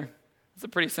 is there? It's a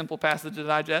pretty simple passage to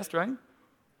digest, right?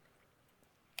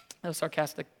 That was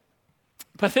sarcastic.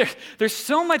 But there's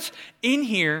so much in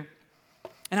here.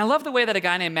 And I love the way that a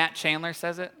guy named Matt Chandler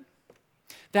says it.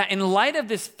 That in light of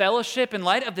this fellowship, in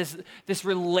light of this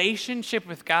relationship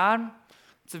with God,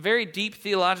 it's a very deep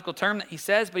theological term that he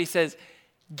says, but he says,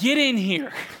 get in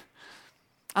here.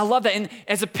 I love that. And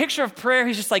as a picture of prayer,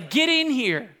 he's just like, get in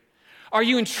here. Are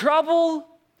you in trouble?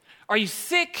 Are you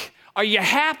sick? Are you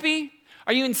happy?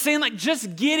 Are you insane? Like,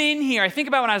 just get in here. I think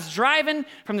about when I was driving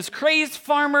from this crazed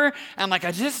farmer, and I'm like,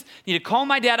 I just need to call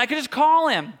my dad. I could just call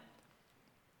him.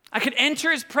 I could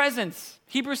enter his presence.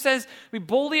 Hebrews says we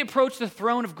boldly approach the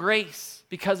throne of grace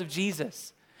because of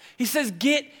Jesus. He says,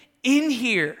 get in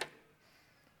here.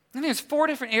 And there's 4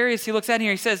 different areas he looks at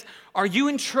here. He says, are you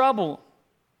in trouble?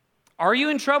 Are you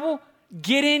in trouble?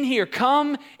 Get in here.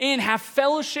 Come in. Have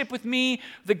fellowship with me,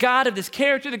 the God of this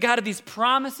character, the God of these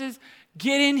promises.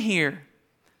 Get in here.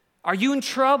 Are you in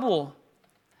trouble?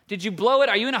 Did you blow it?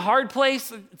 Are you in a hard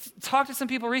place? Talked to some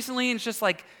people recently, and it's just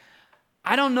like,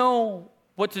 I don't know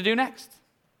what to do next.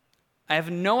 I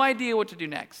have no idea what to do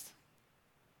next.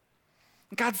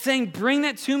 God's saying, bring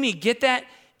that to me. Get that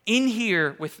in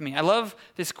here with me. I love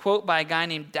this quote by a guy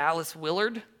named Dallas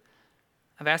Willard.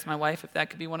 I've asked my wife if that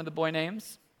could be one of the boy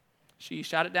names. She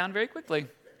shot it down very quickly.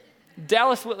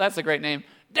 That's a great name.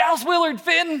 Dallas Willard,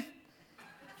 Finn.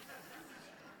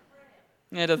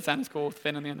 Yeah, it doesn't sound as cool with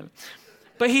Finn on the end of it.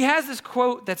 But he has this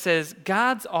quote that says,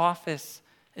 God's office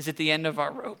is at the end of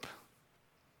our rope.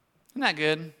 Isn't that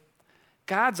good?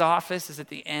 God's office is at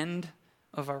the end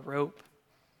of our rope.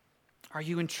 Are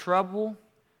you in trouble?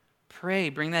 Pray.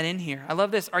 Bring that in here. I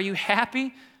love this. Are you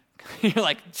happy? You're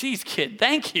like, geez, kid,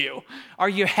 thank you. Are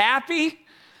you happy?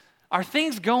 Are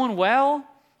things going well?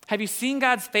 Have you seen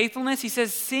God's faithfulness? He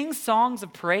says, sing songs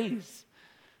of praise.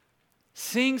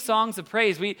 Sing songs of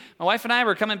praise. My wife and I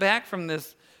were coming back from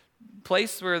this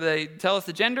place where they tell us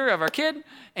the gender of our kid,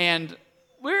 and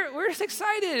we're just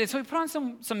excited. And so we put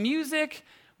on some music.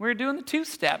 We were doing the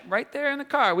two-step right there in the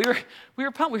car. We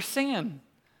were pumped. We were singing.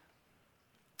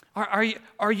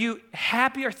 Are you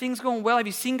happy? Are things going well? Have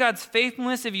you seen God's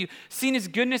faithfulness? Have you seen his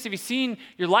goodness? Have you seen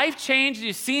your life change? Have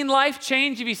you seen life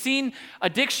change? Have you seen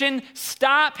addiction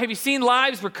stop? Have you seen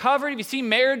lives recovered? Have you seen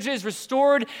marriages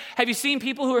restored? Have you seen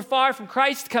people who are far from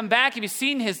Christ come back? Have you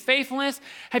seen his faithfulness?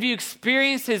 Have you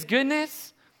experienced his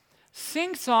goodness?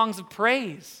 Sing songs of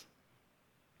praise.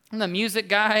 I'm the music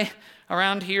guy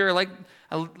around here.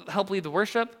 I help lead the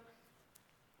worship.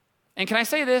 And can I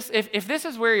say this? If this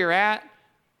is where you're at,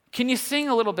 can you sing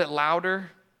a little bit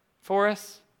louder for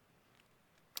us?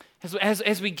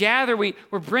 As we gather, we're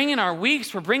bringing our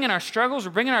weeks, we're bringing our struggles,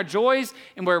 we're bringing our joys,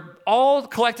 and we're all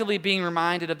collectively being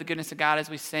reminded of the goodness of God as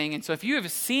we sing. And so if you have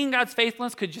seen God's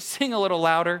faithfulness, could you sing a little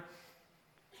louder?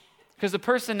 Because the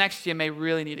person next to you may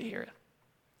really need to hear it.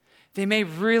 They may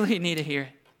really need to hear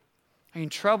it. Are you in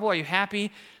trouble? Are you happy?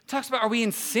 It talks about, are we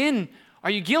in sin? Are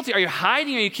you guilty? Are you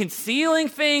hiding? Are you concealing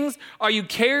things? Are you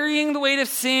carrying the weight of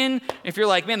sin? If you're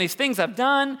like, man, these things I've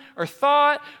done or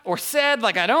thought or said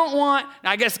like I don't want,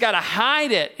 I guess got to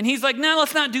hide it. And he's like, no,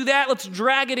 let's not do that. Let's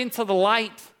drag it into the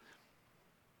light.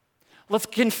 Let's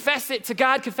confess it to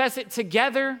God, confess it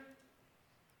together.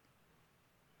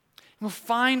 We'll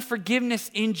find forgiveness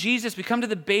in Jesus. We come to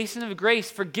the basin of grace.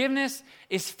 Forgiveness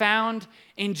is found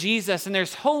in Jesus. And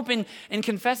there's hope in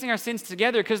confessing our sins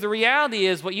together, because the reality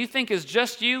is what you think is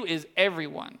just you is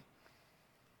everyone.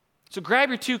 So grab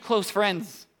your two close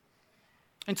friends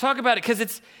and talk about it,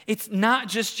 because it's not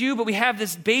just you, but we have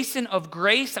this basin of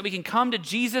grace that we can come to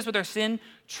Jesus with our sin,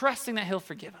 trusting that he'll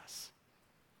forgive us.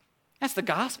 That's the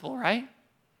gospel, right?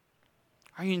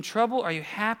 Are you in trouble? Are you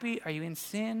happy? Are you in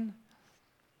sin?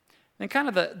 And kind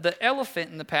of the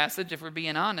elephant in the passage, if we're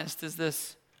being honest, is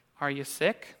this, are you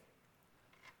sick?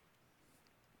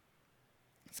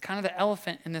 It's kind of the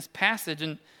elephant in this passage.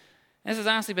 And this has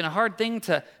honestly been a hard thing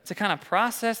to kind of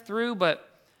process through, but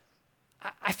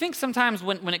I think sometimes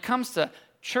when it comes to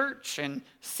church and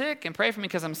sick, and pray for me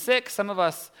because I'm sick, some of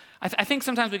us, I think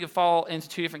sometimes we could fall into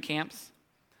two different camps.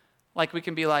 Like we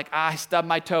can be like, I stubbed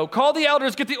my toe. Call the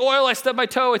elders, get the oil, I stubbed my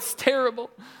toe, it's terrible.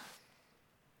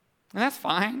 And that's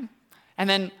fine. And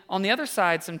then on the other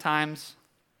side, sometimes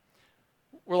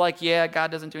we're like, yeah, God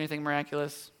doesn't do anything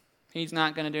miraculous. He's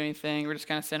not going to do anything. We're just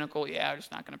kind of cynical. Yeah, we're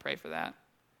just not going to pray for that.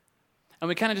 And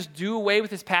we kind of just do away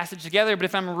with this passage together. But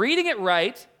if I'm reading it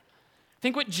right, I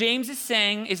think what James is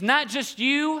saying is not just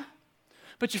you,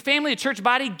 but your family, the church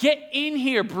body, get in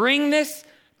here. Bring this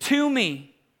to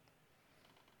me.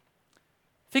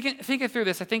 Thinking through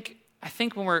this, I think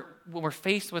when we're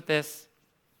faced with this,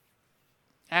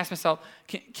 I ask myself,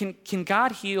 can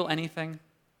God heal anything?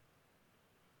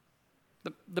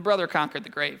 The brother conquered the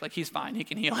grave. Like, he's fine. He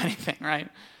can heal anything, right?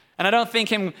 And I don't think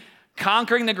him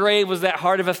conquering the grave was that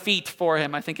hard of a feat for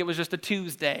him. I think it was just a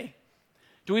Tuesday.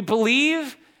 Do we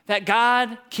believe that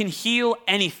God can heal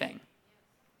anything?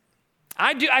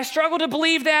 I do. I struggle to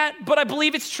believe that, but I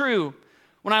believe it's true.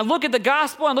 When I look at the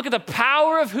gospel and look at the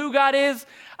power of who God is,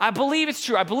 I believe it's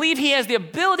true. I believe he has the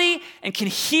ability and can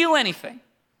heal anything.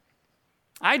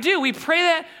 I do. We pray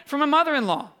that for my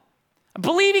mother-in-law. I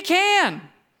believe he can.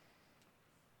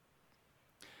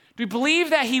 Do we believe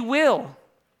that he will?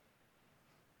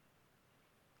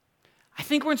 I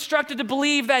think we're instructed to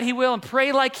believe that he will and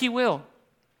pray like he will.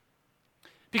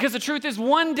 Because the truth is,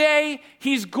 one day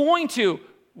he's going to.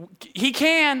 He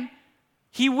can.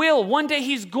 He will. One day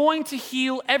he's going to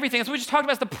heal everything. That's what we just talked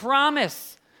about, is the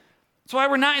promise. That's why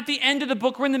we're not at the end of the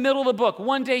book. We're in the middle of the book.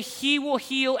 One day he will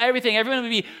heal everything. Everyone will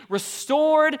be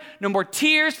restored. No more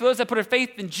tears for those that put their faith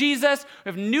in Jesus. We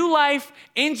have new life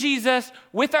in Jesus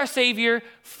with our Savior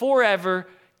forever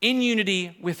in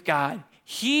unity with God.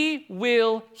 He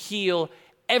will heal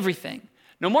everything.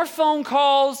 No more phone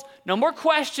calls. No more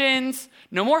questions.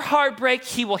 No more heartbreak.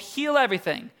 He will heal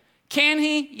everything. Can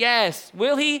he? Yes.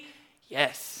 Will he?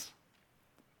 Yes.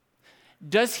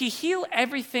 Does he heal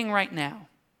everything right now?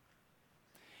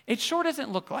 It sure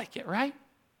doesn't look like it, right?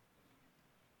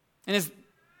 And can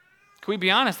we be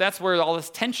honest, that's where all this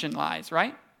tension lies,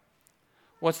 right?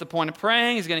 What's the point of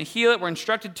praying? He's going to heal it. We're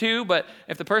instructed to, but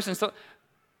if the person's still...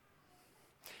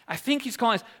 I think he's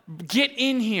calling us, get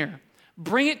in here.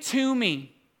 Bring it to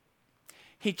me.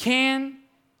 He can.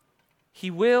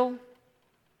 He will.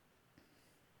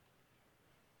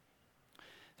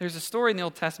 There's a story in the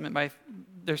Old Testament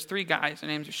there's 3 guys. Their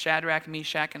names are Shadrach,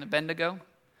 Meshach, and Abednego.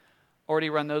 Already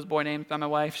run those boy names by my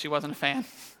wife. She wasn't a fan.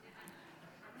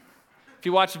 If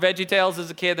you watched VeggieTales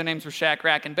as a kid, their names were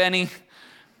Shadrach and Benny.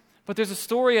 But there's a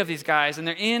story of these guys, and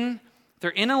they're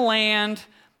in a land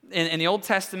in the Old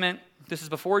Testament. This is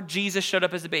before Jesus showed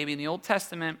up as a baby in the Old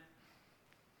Testament.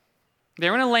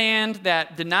 They're in a land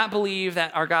that did not believe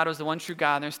that our God was the one true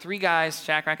God. And there's 3 guys,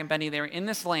 Shadrach and Benny. They were in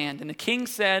this land, and the king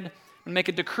said, "I'm going to make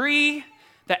a decree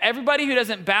that everybody who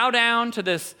doesn't bow down to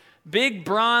this big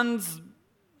bronze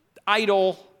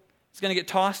idol is going to get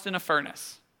tossed in a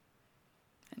furnace."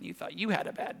 And you thought you had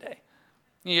a bad day.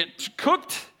 You get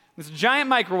cooked in this giant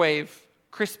microwave,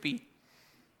 crispy.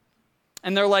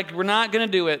 And they're like, "We're not going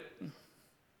to do it.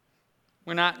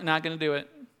 We're not going to do it.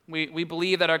 We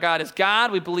believe that our God is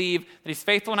God. We believe that he's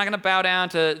faithful. We're not going to bow down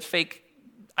to fake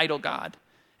idol God."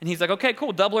 And he's like, "Okay,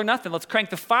 cool, double or nothing. Let's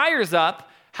crank the fires up.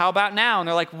 How about now?" And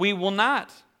they're like, "We will not."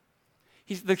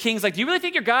 The king's like, "Do you really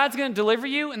think your God's going to deliver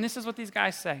you?" And this is what these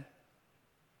guys say.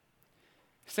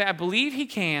 They say, "I believe he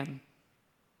can.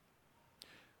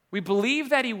 We believe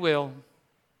that he will.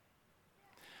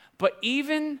 But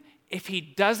even if he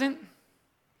doesn't,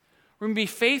 we're going to be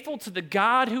faithful to the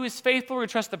God who is faithful. We're going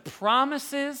to trust the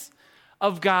promises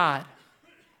of God."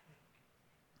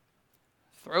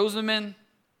 Throws them in.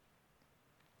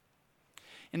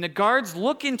 And the guards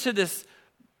look into this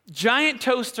giant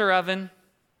toaster oven,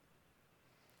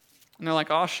 and they're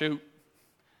like, "Oh, shoot.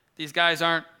 These guys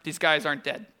aren't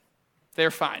dead.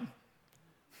 They're fine."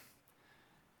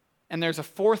 And there's a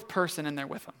 4th person in there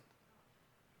with them.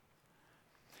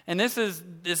 And this is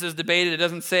debated. It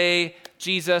doesn't say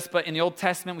Jesus, but in the Old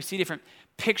Testament, we see different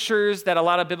pictures that a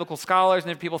lot of biblical scholars and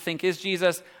different people think is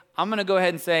Jesus. I'm going to go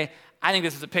ahead and say, I think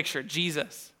this is a picture of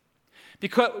Jesus.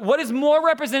 Because what is more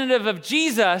representative of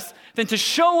Jesus than to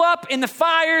show up in the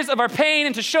fires of our pain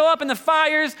and to show up in the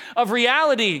fires of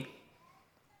reality?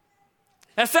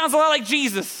 That sounds a lot like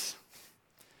Jesus.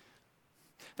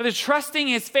 But they're trusting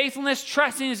his faithfulness,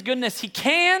 trusting his goodness. He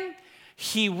can,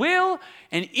 he will,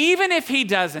 and even if he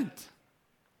doesn't.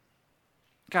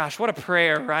 Gosh, what a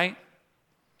prayer, right?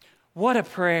 What a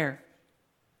prayer.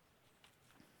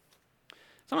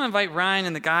 So I'm going to invite Ryan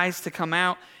and the guys to come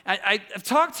out. I've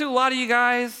talked to a lot of you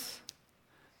guys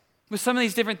with some of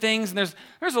these different things, and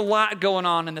there's a lot going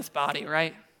on in this body,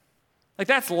 right? Like,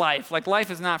 that's life. Like,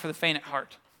 life is not for the faint at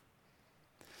heart.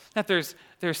 That there's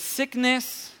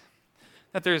sickness,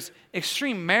 that there's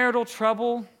extreme marital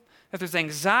trouble, that there's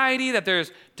anxiety, that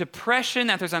there's depression,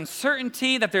 that there's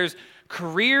uncertainty, that there's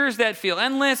careers that feel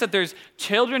endless, that there's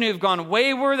children who've gone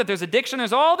wayward, that there's addiction.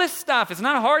 There's all this stuff. It's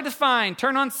not hard to find.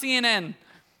 Turn on CNN.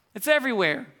 It's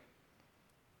everywhere.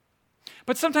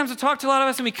 But sometimes I talk to a lot of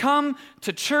us and we come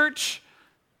to church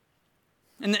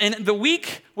and the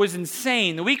week was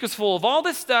insane. The week was full of all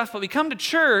this stuff, but we come to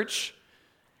church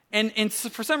and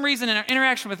for some reason in our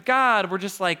interaction with God, we're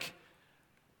just like,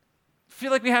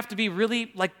 feel like we have to be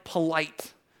really like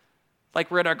polite.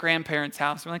 Like we're at our grandparents'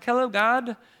 house. We're like, "Hello,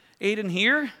 God. Aiden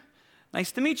here.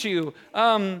 Nice to meet you.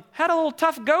 Had a little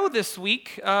tough go this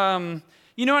week."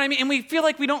 You know what I mean? And we feel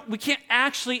like we can't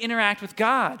actually interact with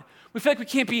God. We feel like we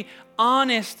can't be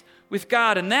honest with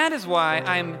God. And that is why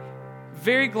I'm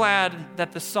very glad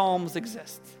that the Psalms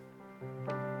exist.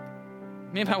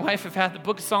 Me and my wife have had the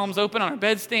book of Psalms open on our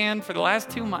bedstand for the last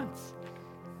 2 months.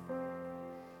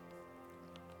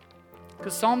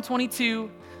 Because Psalm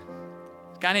 22,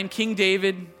 a guy named King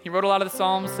David, he wrote a lot of the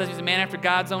Psalms, says he's a man after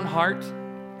God's own heart.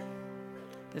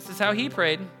 This is how he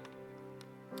prayed.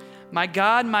 my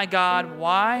God,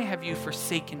 why have you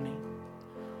forsaken me?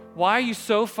 Why are you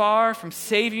so far from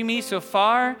saving me, so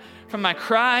far from my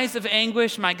cries of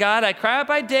anguish? My God, I cry out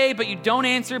by day, but you don't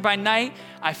answer. By night,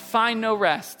 I find no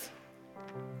rest."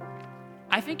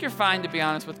 I think you're fine, to be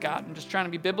honest with God. I'm just trying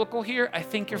to be biblical here. I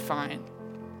think you're fine.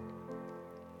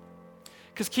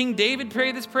 Because King David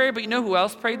prayed this prayer, but you know who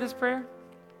else prayed this prayer?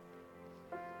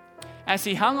 As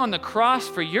he hung on the cross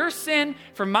for your sin,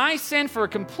 for my sin, for a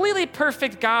completely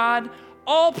perfect God,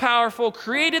 all-powerful,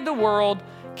 created the world,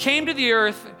 came to the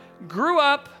earth, grew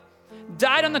up,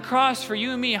 died on the cross for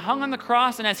you and me, hung on the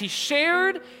cross, and as he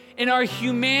shared in our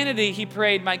humanity, he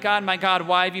prayed, my God,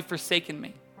 why have you forsaken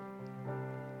me?"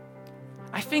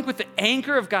 I think with the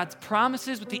anchor of God's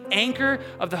promises, with the anchor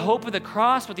of the hope of the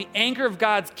cross, with the anchor of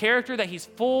God's character, that he's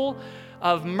full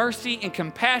of mercy and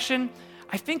compassion,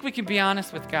 I think we can be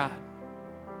honest with God.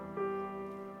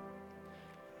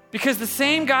 Because the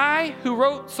same guy who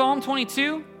wrote Psalm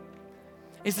 22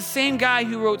 is the same guy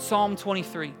who wrote Psalm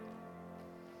 23.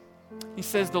 He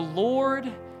says, "The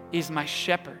Lord is my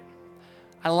shepherd.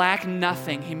 I lack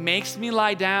nothing. He makes me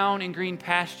lie down in green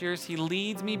pastures. He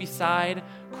leads me beside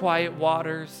quiet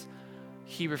waters.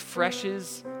 He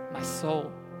refreshes my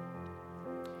soul.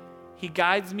 He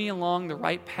guides me along the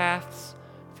right paths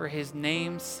for his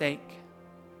name's sake.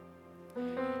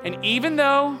 And even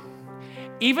though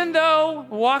we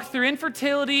walk through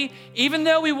infertility, even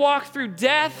though we walk through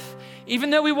death, even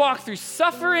though we walk through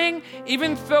suffering,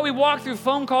 even though we walk through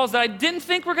phone calls that I didn't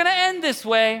think were going to end this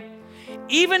way,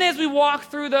 even as we walk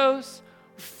through those,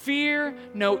 fear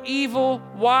no evil.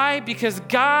 Why? Because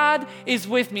God is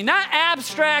with me. Not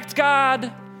abstract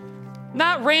God,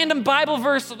 not random Bible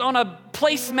verse on a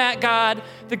placemat God,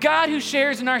 the God who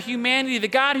shares in our humanity, the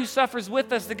God who suffers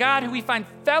with us, the God who we find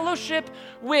fellowship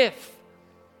with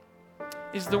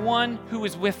is the one who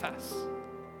is with us.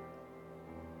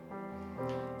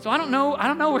 So I don't know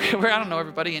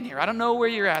everybody in here. I don't know where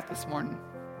you're at this morning.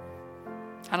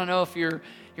 I don't know if you're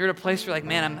at a place where you're like,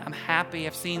 man, I'm happy.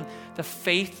 I've seen the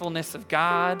faithfulness of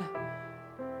God.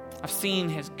 I've seen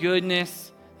his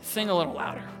goodness. Sing a little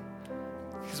louder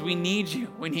because we need you.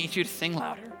 We need you to sing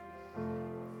louder.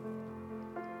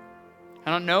 I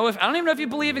don't even know if you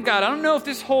believe in God. I don't know if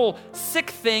this whole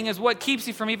sick thing is what keeps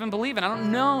you from even believing. I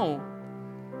don't know.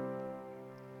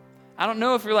 I don't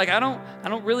know if you're like, I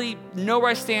don't really know where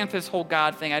I stand with this whole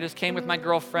God thing. I just came with my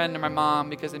girlfriend and my mom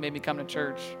because they made me come to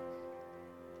church.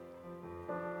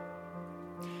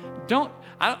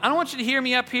 I don't want you to hear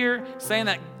me up here saying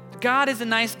that God is a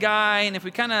nice guy and if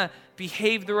we kind of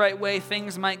behave the right way,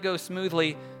 things might go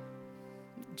smoothly.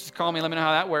 Just call me, let me know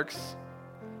how that works.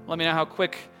 Let me know how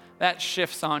quick that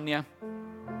shifts on you.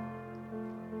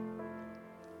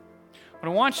 What I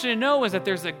want you to know is that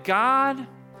there's a God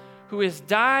who has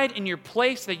died in your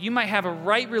place that you might have a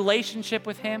right relationship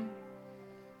with him,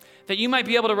 that you might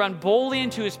be able to run boldly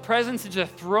into his presence, into the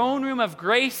throne room of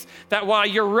grace, that while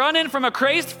you're running from a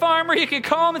crazed farmer, you can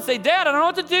call him and say, Dad, I don't know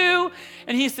what to do.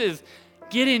 And he says,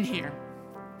 get in here.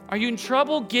 Are you in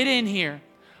trouble? Get in here.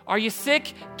 Are you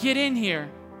sick? Get in here.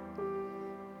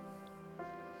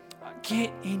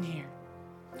 Get in here.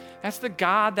 That's the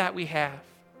God that we have.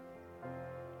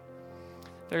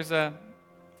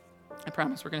 I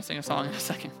promise we're going to sing a song in a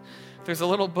second. There's a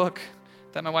little book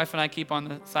that my wife and I keep on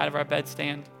the side of our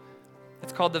bedstand.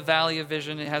 It's called The Valley of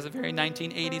Vision. It has a very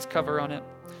 1980s cover on it.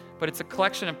 But it's a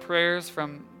collection of prayers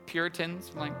from Puritans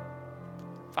from like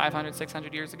 500,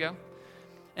 600 years ago.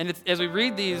 And as we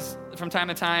read these from time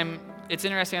to time, it's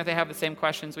interesting that they have the same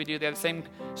questions we do. They have the same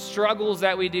struggles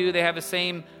that we do. They have the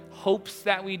same hopes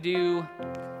that we do.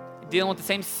 Dealing with the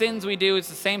same sins we do. It's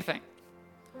the same thing.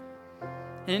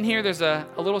 And in here, there's a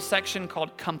little section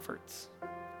called Comforts.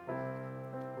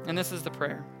 And this is the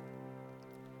prayer.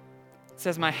 It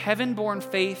says, my heaven-born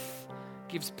faith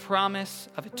gives promise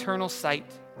of eternal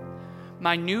sight.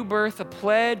 My new birth, a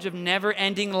pledge of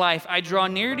never-ending life. I draw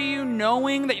near to you,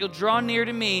 knowing that you'll draw near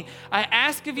to me. I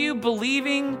ask of you,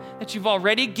 believing that you've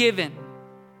already given.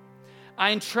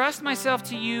 I entrust myself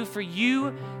to you, for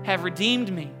you have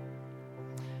redeemed me.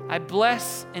 I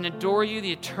bless and adore you,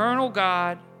 the eternal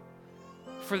God,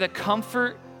 for the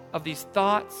comfort of these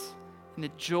thoughts and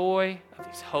the joy of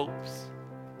these hopes.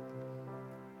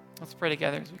 Let's pray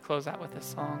together as we close out with this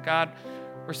song. God,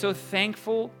 we're so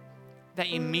thankful that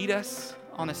you meet us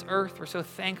on this earth. We're so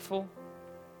thankful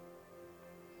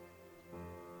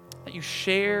that you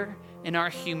share in our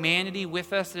humanity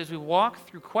with us, that as we walk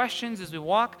through questions, as we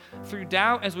walk through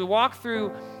doubt, as we walk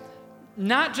through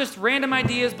not just random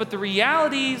ideas, but the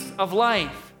realities of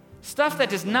life, stuff that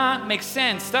does not make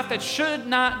sense, stuff that should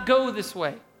not go this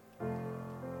way.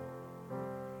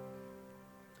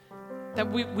 That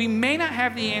we may not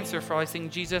have the answer for all these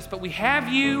things, Jesus, but we have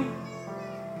you.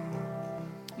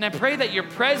 And I pray that your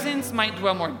presence might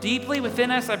dwell more deeply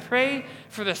within us. I pray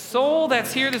for the soul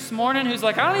that's here this morning who's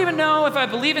like, I don't even know if I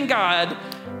believe in God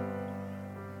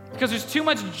because there's too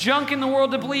much junk in the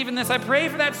world to believe in this. I pray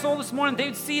for that soul this morning. They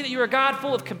would see that you're a God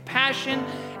full of compassion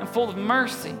and full of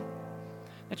mercy.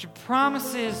 That your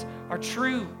promises are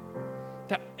true.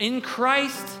 That in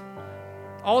Christ,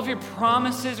 all of your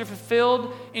promises are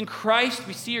fulfilled. In Christ,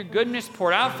 we see your goodness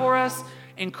poured out for us.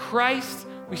 In Christ,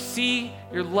 we see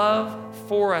your love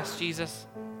for us, Jesus.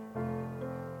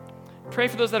 I pray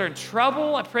for those that are in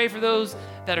trouble. I pray for those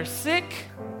that are sick.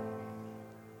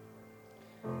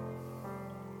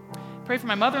 I pray for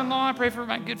my mother-in-law. I pray for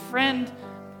my good friend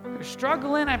who's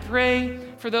struggling. I pray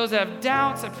for those that have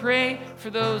doubts. I pray for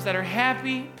those that are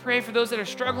happy. Pray for those that are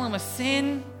struggling with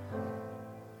sin.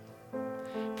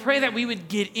 Pray that we would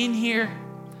get in here,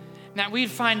 that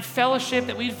we'd find fellowship,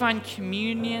 that we'd find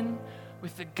communion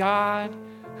with the God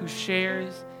who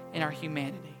shares in our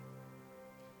humanity.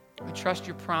 We trust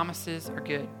your promises are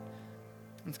good.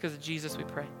 It's because of Jesus we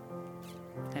pray.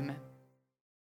 Amen.